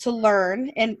to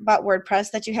learn about WordPress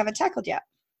that you haven't tackled yet?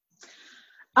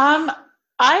 I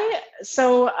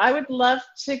would love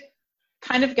to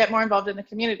kind of get more involved in the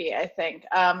community, I think.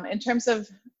 In terms of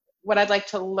what I'd like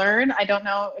to learn, I don't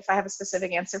know if I have a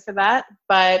specific answer for that,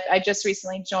 but I just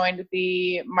recently joined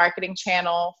the marketing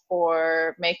channel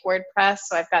for Make WordPress,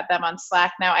 so I've got them on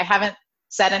Slack now. I haven't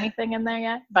said anything in there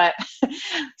yet, but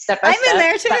step by step. I'm in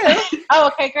there too. Oh,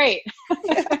 okay, great.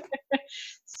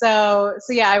 So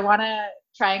yeah, I want to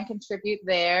try and contribute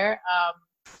there.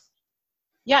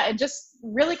 And just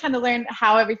really kind of learn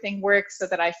how everything works, so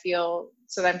that I'm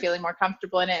feeling more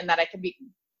comfortable in it, and that I can be,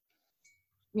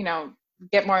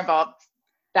 get more involved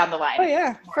down the line. Oh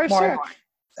yeah, for sure.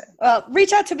 So. Well,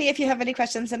 reach out to me if you have any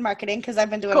questions in marketing, because I've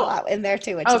been doing a lot in there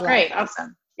too. Which is great.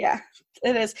 Awesome. Yeah,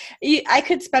 it is. I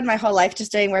could spend my whole life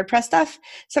just doing WordPress stuff.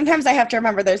 Sometimes I have to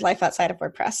remember there's life outside of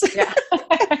WordPress. Yeah.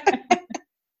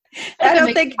 I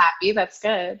don't think happy. That's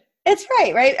good. It's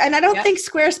right? And I don't think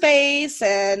Squarespace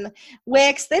and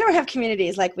Wix, they don't have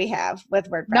communities like we have with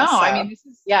WordPress. No, so. I mean,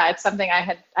 it's something I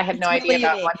had no idea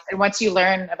about. And once you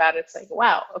learn about it, it's like,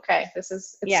 wow, okay, it's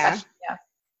special. Yeah.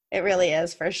 It really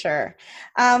is, for sure.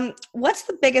 What's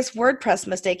the biggest WordPress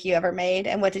mistake you ever made,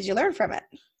 and what did you learn from it?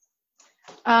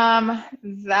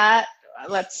 That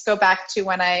let's go back to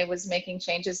when I was making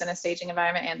changes in a staging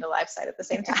environment and the live site at the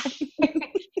same time.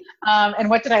 And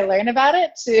what did I learn about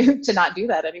it? To not do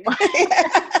that anymore.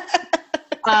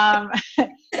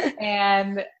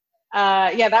 And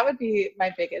yeah, that would be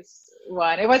my biggest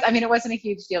one. It wasn't a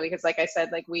huge deal because, like I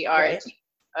said, like we are a team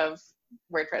of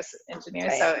WordPress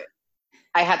engineers. So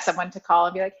I had someone to call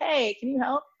and be like, hey, can you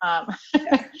help?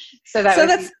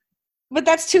 But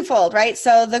that's twofold, right?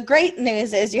 So the great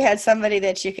news is you had somebody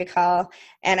that you could call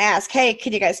and ask, hey,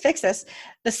 can you guys fix this?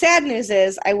 The sad news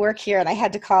is I work here and I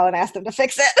had to call and ask them to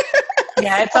fix it.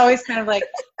 Yeah, it's always kind of like,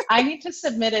 I need to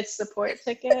submit a support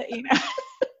ticket, you know.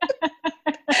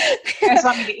 You guys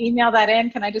want me to email that in?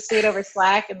 Can I just do it over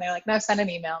Slack? And they're like, no, send an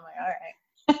email. I'm like, all right.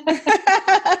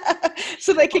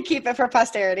 So they could keep it for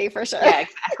posterity for sure. Yeah,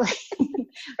 exactly.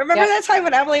 Remember that time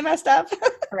when Emily messed up?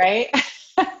 Right.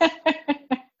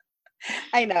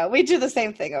 I know. We do the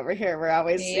same thing over here. We're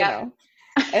always, you know,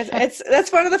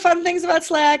 that's one of the fun things about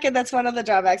Slack, and that's one of the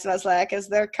drawbacks about Slack is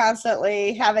they're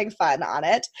constantly having fun on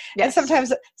it. Yes. And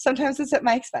sometimes it's at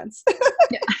my expense.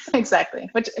 Yeah, exactly.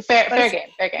 Which fair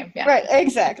game. Yeah. Right.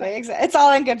 Exactly. It's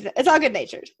all good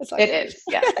natured. It is.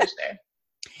 Yeah, for sure.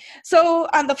 So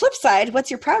on the flip side, what's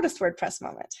your proudest WordPress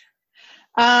moment?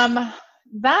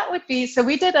 That would be, so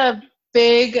we did a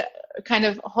big kind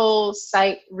of whole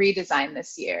site redesign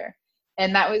this year.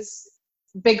 And that was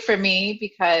big for me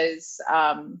because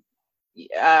I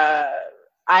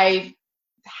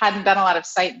hadn't done a lot of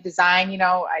site design. You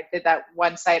know, I did that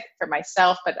one site for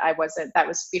myself, but that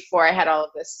was before I had all of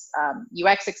this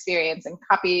UX experience and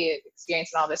copy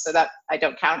experience and all this, so that I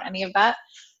don't count any of that.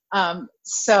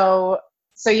 So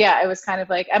yeah, it was kind of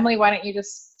like, Emily, why don't you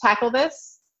just tackle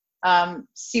this?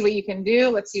 See what you can do.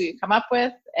 Let's see what you come up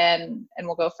with, and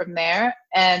we'll go from there.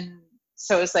 And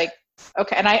so it was like,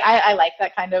 okay. And I like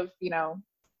that kind of, you know,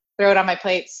 throw it on my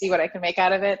plate, see what I can make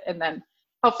out of it, and then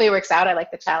hopefully it works out. I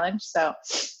like the challenge. So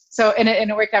and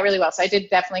it worked out really well. So I did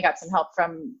definitely got some help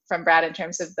from Brad in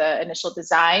terms of the initial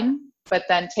design, but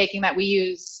then taking that, we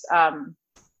use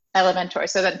Elementor.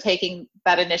 So then taking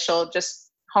that initial just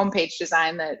homepage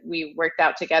design that we worked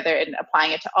out together and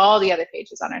applying it to all the other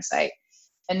pages on our site,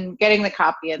 and getting the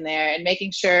copy in there and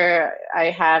making sure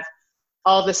I have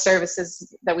all the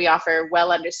services that we offer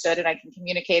well understood and I can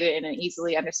communicate it in an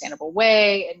easily understandable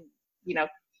way, and, you know,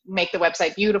 make the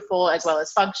website beautiful as well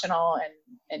as functional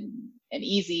and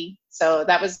easy. So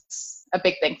that was a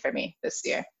big thing for me this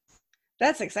year.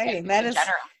 That's exciting. That is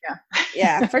general. Yeah.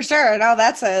 Yeah, for sure. No,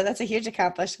 that's a huge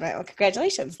accomplishment. Well,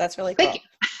 congratulations. That's really cool. Thank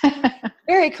you.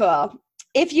 Very cool.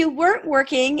 If you weren't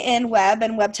working in web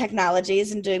and web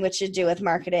technologies and doing what you do with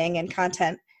marketing and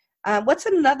content, what's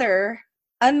another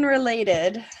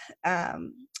unrelated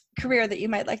career that you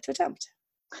might like to attempt?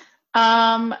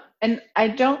 And I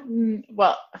don't,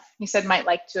 well, you said might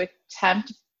like to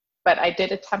attempt, but I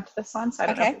did attempt this one, so I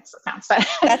don't know if it still counts. But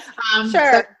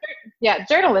sure. So, yeah,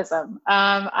 journalism.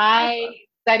 I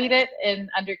studied it in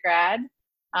undergrad,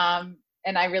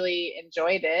 and I really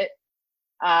enjoyed it,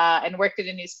 and worked at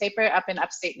a newspaper up in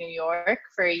upstate New York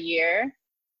for a year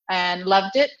and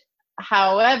loved it.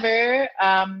 However,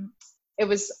 it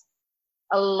was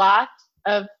a lot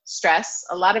of stress,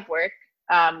 a lot of work,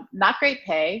 not great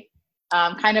pay,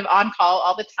 kind of on call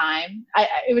all the time.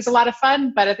 It was a lot of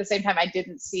fun, but at the same time, I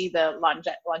didn't see the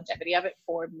longevity of it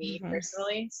for me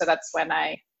personally. So that's when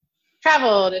I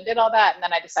traveled and did all that. And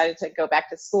then I decided to go back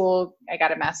to school. I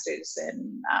got a master's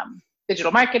in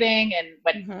digital marketing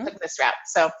and took this route.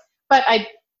 So, but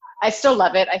I still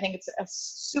love it. I think it's a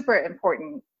super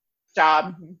important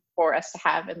job for us to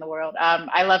have in the world.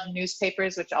 I love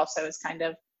newspapers, which also is kind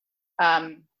of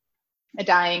a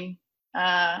dying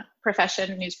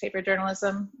profession, newspaper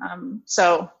journalism.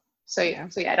 So yeah,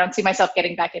 I don't see myself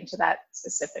getting back into that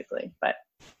specifically, but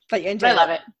you enjoy I love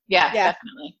it. Yeah,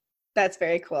 definitely. That's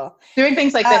very cool. Doing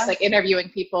things like this, like interviewing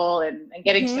people and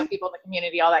getting to know people in the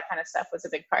community, all that kind of stuff was a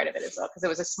big part of it as well. Cause it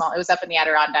was up in the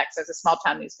Adirondacks. So it was a small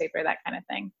town newspaper, that kind of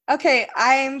thing. Okay.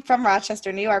 I'm from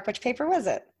Rochester, New York. Which paper was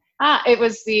it? It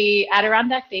was the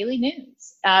Adirondack Daily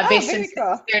News, based in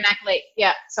Saranac Lake.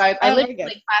 Yeah. So I lived in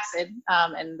Lake Placid,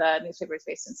 and the newspaper is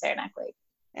based in Saranac Lake.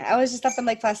 Yeah, I was just up in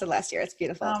Lake Placid last year. It's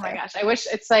beautiful. Oh my gosh. I wish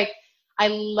I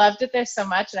loved it there so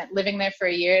much, and living there for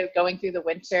a year, going through the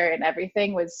winter and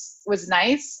everything was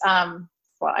nice.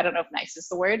 Well, I don't know if nice is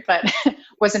the word, but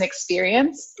was an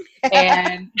experience,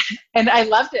 and I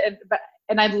loved it.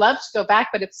 And I'd love to go back,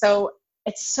 but it's so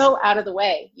out of the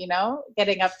way, you know,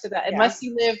 getting up to that. Yeah. Unless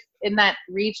you live in that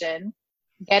region,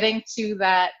 getting to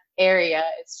that area,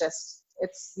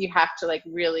 you have to like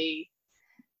really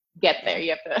get there.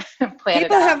 You have to plan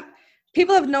it out.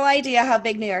 People have no idea how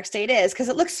big New York State is because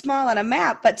it looks small on a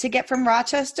map, but to get from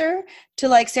Rochester to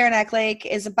like Saranac Lake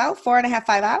is about 4.5,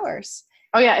 5 hours.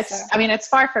 Oh yeah, So, I mean, it's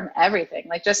far from everything.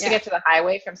 Like just to yeah, get to the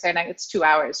highway from Saranac, it's 2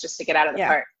 hours just to get out of the yeah,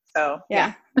 park. So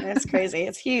yeah. It's crazy.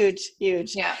 It's huge,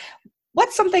 huge. yeah.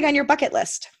 What's something on your bucket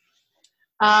list?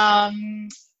 I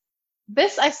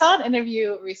saw an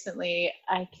interview recently.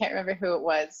 I can't remember who it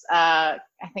was. I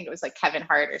think it was like Kevin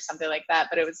Hart or something like that,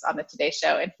 but it was on the Today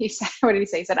Show. And he said, what did he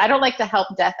say? He said, I don't like to help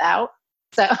death out.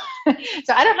 So,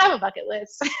 so I don't have a bucket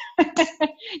list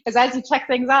because as you check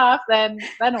things off, then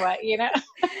what, you know?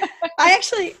 I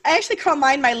actually call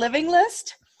mine my living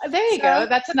list. There you go.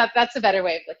 That's a better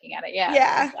way of looking at it. Yeah.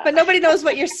 Yeah, but nobody knows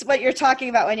what you're talking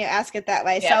about when you ask it that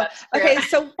way. Yeah, so, okay,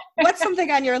 so what's something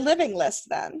on your living list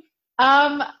then?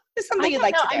 Just something you'd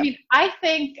like to do. I mean, I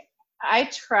think I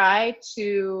try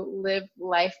to live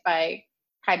life by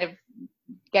kind of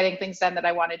getting things done that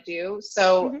I want to do.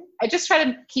 So I just try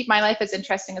to keep my life as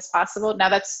interesting as possible. Now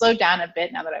that's slowed down a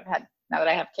bit now that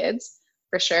I have kids,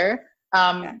 for sure.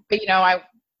 But you know, I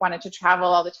wanted to travel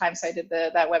all the time, so I did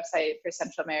that website for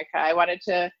Central America. I wanted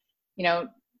to, you know,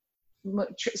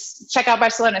 check out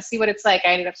Barcelona, see what it's like. I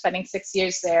ended up spending 6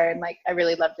 years there, and like I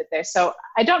really loved it there. So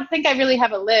I don't think I really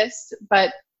have a list,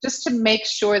 but just to make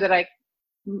sure that I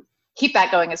keep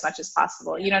that going as much as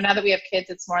possible. You know, now that we have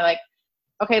kids, it's more like,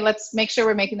 okay, let's make sure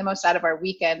we're making the most out of our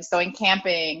weekends, going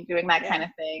camping, doing that kind of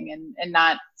thing, and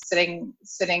not sitting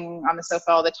on the sofa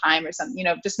all the time or something. You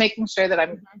know, just making sure that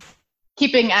I'm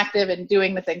keeping active and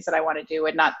doing the things that I want to do,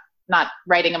 and not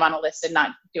writing them on a list and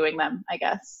not doing them, I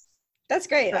guess. That's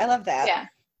great. I love that. Yeah.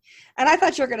 And I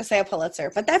thought you were going to say a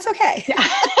Pulitzer, but that's okay.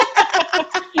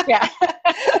 Yeah.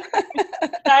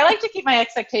 I like to keep my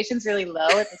expectations really low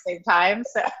at the same time.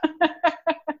 So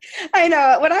I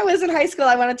know. When I was in high school,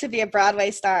 I wanted to be a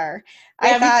Broadway star.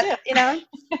 I thought, you know,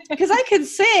 because I could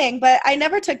sing, but I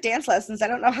never took dance lessons. I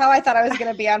don't know how I thought I was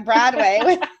going to be on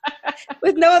Broadway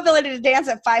with no ability to dance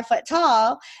at 5 foot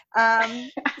tall.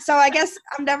 So I guess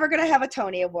I'm never going to have a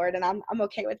Tony Award, and I'm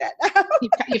okay with that now.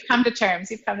 You've come to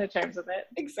terms. You've come to terms with it.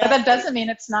 Exactly. But that doesn't mean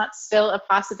it's not still a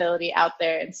possibility out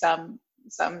there in some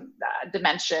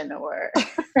dimension or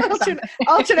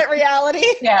alternate reality.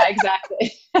 Yeah,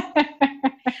 exactly.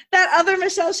 That other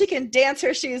Michelle, she can dance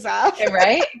her shoes off.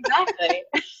 Right? Exactly.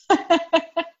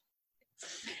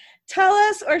 Tell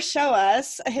us or show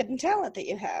us a hidden talent that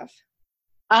you have.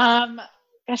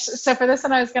 Gosh, so for this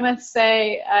one, I was going to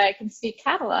say I can speak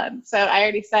Catalan. So I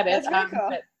already said it. That's very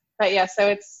cool. But yeah, so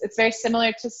it's very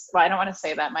similar to, well, I don't want to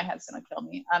say that. My husband will kill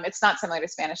me. It's not similar to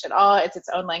Spanish at all. It's its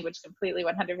own language completely,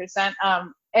 100%.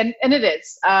 And it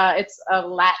is. It's a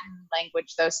Latin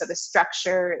language, though, so the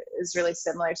structure is really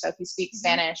similar. So if you speak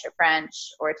Spanish or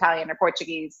French or Italian or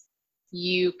Portuguese,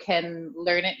 you can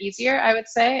learn it easier, I would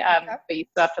say. But you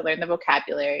still have to learn the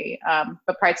vocabulary.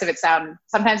 But parts of it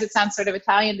sometimes it sounds sort of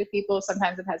Italian to people.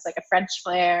 Sometimes it has like a French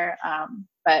flair.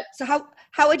 But so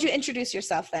how would you introduce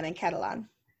yourself then in Catalan?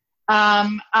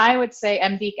 I would say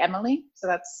Em dic Emily. So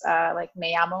that's like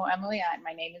me llamo Emily.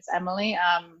 My name is Emily.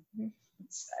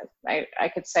 I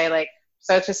could say like,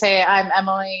 so to say I'm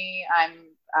Emily, I'm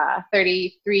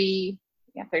 33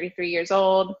 years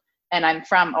old, and I'm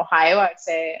from Ohio. I would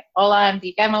say, hola, em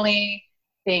dic Emily,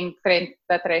 tinc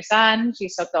 33 anys i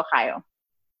soc d'Ohio.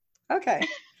 Okay.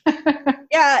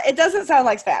 Yeah, it doesn't sound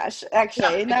like Spanish,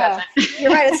 actually. No.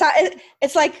 You're right.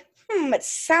 It's like, it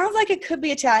sounds like it could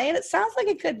be Italian. It sounds like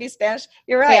it could be Spanish.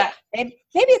 You're right. Yeah.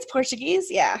 Maybe it's Portuguese.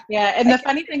 Yeah. Yeah. And the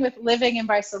funny thing with living in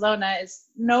Barcelona is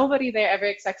nobody there ever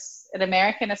expects an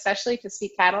American, especially, to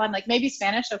speak Catalan. Like maybe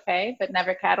Spanish, okay, but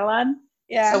never Catalan.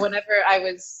 Yeah. So whenever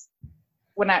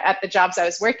at the jobs I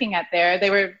was working at there, they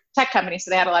were tech companies,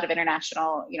 so they had a lot of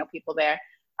international, people there.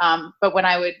 But when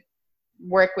I would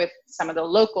work with some of the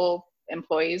local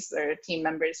employees or team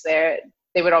members there,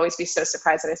 they would always be so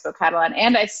surprised that I spoke Catalan.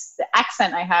 And the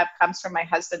accent I have comes from my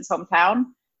husband's hometown.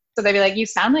 So they'd be like, you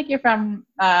sound like you're from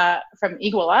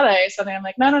Igualada or something. I'm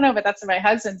like, no, but that's where my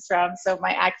husband's from. So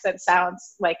my accent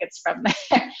sounds like it's from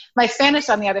there. My Spanish,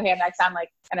 on the other hand, I sound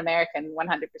like an American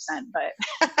 100%, but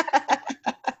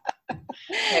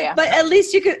yeah. But at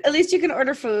least you can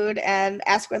order food and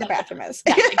ask where the bathroom is.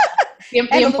 Yeah, exactly.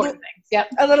 The important things. Yep.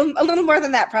 A little more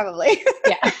than that, probably.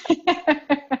 Yeah.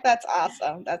 That's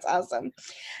awesome. That's awesome.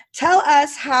 Tell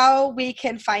us how we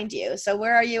can find you. So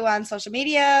where are you on social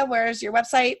media? Where's your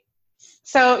website?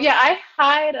 So yeah, I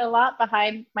hide a lot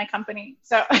behind my company.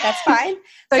 So that's fine.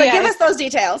 So give us those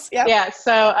details. Yep. Yeah.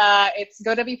 So it's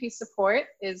GoWP Support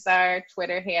is our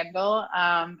Twitter handle.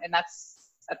 And that's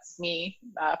me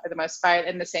for the most part.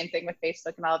 And the same thing with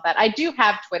Facebook and all of that. I do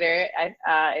have Twitter.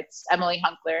 It's Emily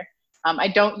Hunkler. I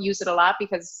don't use it a lot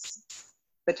because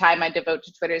the time I devote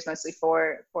to Twitter is mostly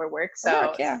for work.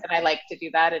 So, yeah. and I like to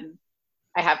do that, and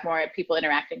I have more people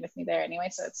interacting with me there anyway.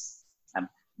 So it's a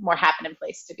more happening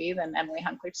place to be than Emily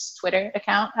Hunkler's Twitter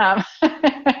account.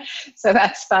 So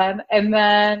that's fun. And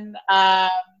then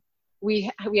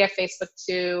we have Facebook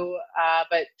too,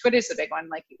 but Twitter's the big one,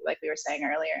 like we were saying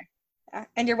earlier.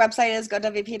 And your website is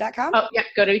gowp.com? Oh, yep.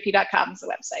 GoWP.com is the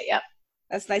website. Yep.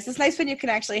 That's nice. It's nice when you can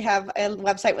actually have a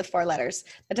website with 4 letters.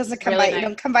 That doesn't come really by. nice. You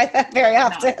don't come by that very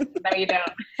often. No, you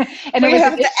don't. And you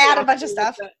have to add a bunch of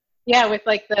stuff. With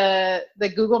like the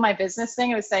Google My Business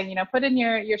thing, it was saying, put in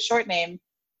your short name,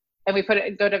 and we put it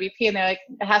in GoWP, and they're like,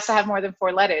 it has to have more than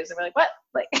 4 letters. And we're like, what?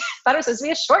 Like, I thought it was supposed to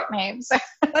be a short name. So.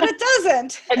 But it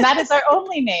doesn't. And that is our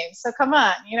only name. So come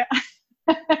on,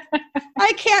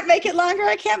 I can't make it longer.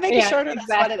 I can't make it shorter.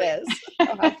 Exactly. That's what it is.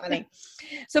 Oh, how funny.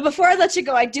 So before I let you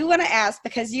go, I do want to ask,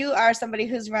 because you are somebody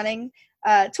who's running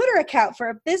a Twitter account for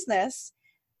a business,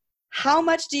 how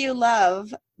much do you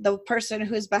love the person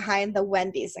who's behind the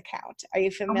Wendy's account? Are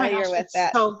you familiar with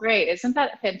that? So great. Isn't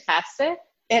that fantastic?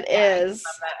 It is. I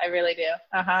love that. I really do.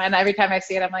 And every time I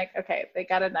see it, I'm like, okay, they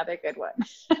got another good one.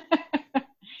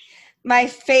 My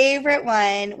favorite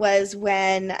one was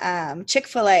when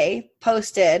Chick-fil-A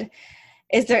posted,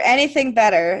 "Is there anything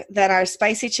better than our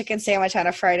spicy chicken sandwich on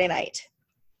a Friday night?"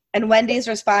 And Wendy's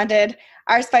responded,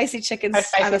 "Our spicy chicken's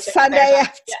on a Sunday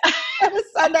afternoon."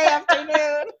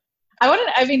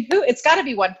 It's got to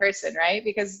be one person, right?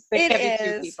 Because there can't be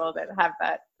 2 people that have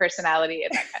that personality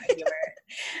and that kind of humor.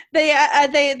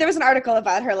 There was an article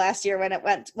about her last year when that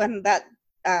went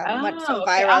so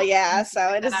viral. Okay. Yeah.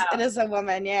 So it is a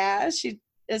woman. Yeah. She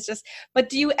is just, but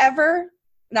do you ever,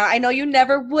 now I know you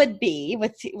never would be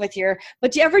with your,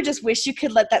 but do you ever just wish you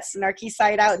could let that snarky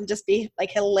side out and just be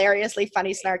like hilariously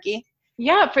funny snarky?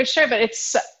 Yeah, for sure. But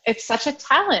it's such a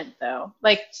talent though.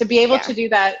 Like to be able to do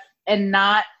that and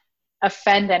not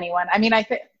offend anyone. I mean, I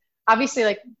think obviously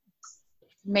like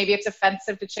maybe it's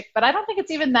offensive to but I don't think it's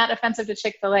even that offensive to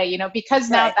Chick-fil-A, because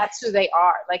now that's who they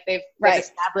are. Like they've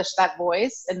established that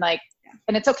voice and like,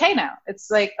 and it's okay now.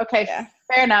 It's like, okay,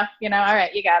 fair enough. All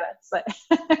right, you got it. It's like,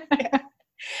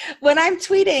 when I'm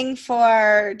tweeting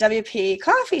for WP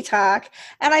Coffee Talk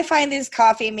and I find these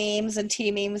coffee memes and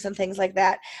tea memes and things like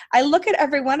that, I look at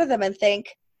every one of them and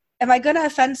think, am I going to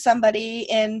offend somebody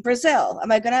in Brazil?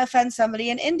 Am I going to offend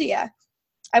somebody in India?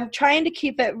 I'm trying to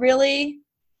keep it really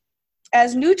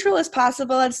as neutral as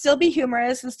possible and still be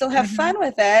humorous and still have fun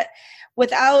with it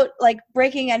without like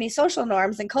breaking any social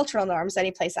norms and cultural norms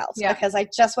anyplace else. Yeah. Because I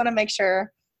just want to make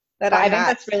sure that I think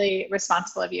that's really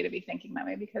responsible of you to be thinking that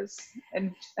way, because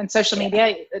in social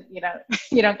media, you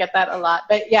don't get that a lot.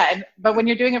 But but when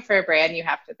you're doing it for a brand, you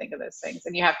have to think of those things,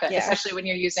 and you have to, especially when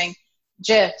you're using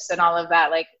GIFs and all of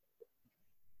that, like,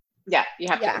 you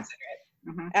have to consider it.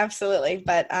 Mm-hmm. Absolutely.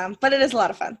 But it is a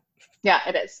lot of fun. Yeah,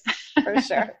 it is. For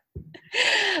sure.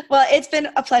 Well, it's been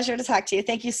a pleasure to talk to you.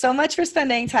 Thank you so much for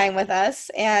spending time with us,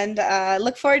 and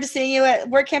look forward to seeing you at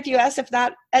WordCamp US, if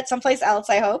not at someplace else,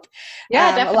 I hope.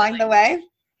 Yeah, definitely. Along the way.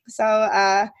 So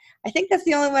I think that's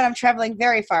the only one I'm traveling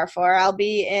very far for. I'll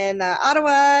be in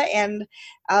Ottawa, and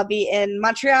I'll be in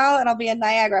Montreal, and I'll be in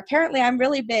Niagara. Apparently, I'm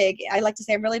really big. I like to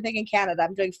say I'm really big in Canada.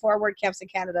 I'm doing 4 WordCamps in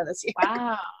Canada this year.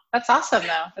 Wow. That's awesome,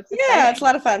 though. That's exciting. It's a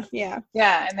lot of fun. Yeah.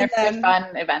 Yeah, and they're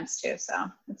fun events, too. So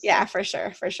yeah, for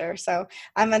sure. So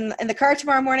I'm in the car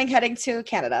tomorrow morning heading to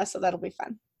Canada, so that'll be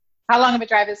fun. How long of a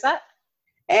drive is that?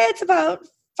 It's about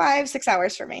 5-6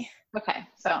 hours for me. Okay,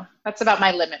 so that's about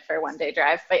my limit for a one-day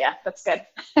drive, but yeah, that's good.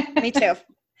 Me too.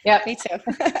 Yeah, me too.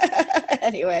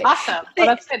 Anyway. Awesome. Well,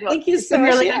 that's good. Well, thank you so much.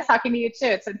 It's been really nice talking to you too.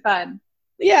 It's been fun.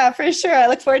 Yeah, for sure. I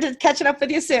look forward to catching up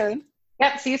with you soon.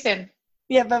 Yep, see you soon.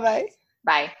 Yeah, bye-bye.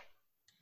 Bye.